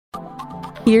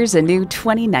Here's a new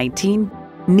 2019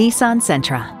 Nissan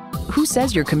Sentra. Who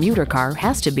says your commuter car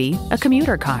has to be a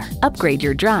commuter car? Upgrade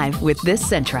your drive with this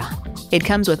Sentra. It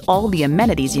comes with all the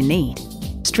amenities you need: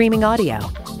 streaming audio,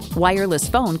 wireless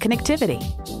phone connectivity,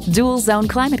 dual zone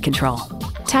climate control,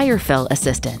 tire fill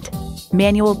assistant,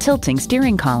 manual tilting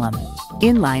steering column,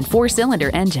 inline 4-cylinder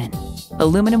engine,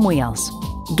 aluminum wheels,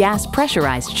 gas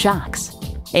pressurized shocks,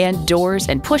 and doors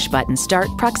and push-button start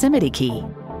proximity key.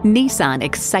 Nissan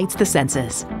excites the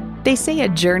senses. They say a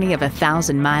journey of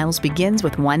 1,000 miles begins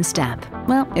with one step.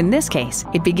 Well, in this case,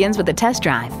 it begins with a test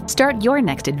drive. Start your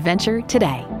next adventure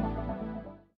today.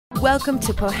 Welcome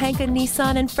to Pohanka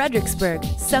Nissan in Fredericksburg.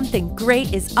 Something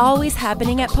great is always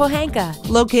happening at Pohanka.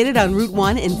 Located on Route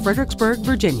 1 in Fredericksburg,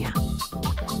 Virginia.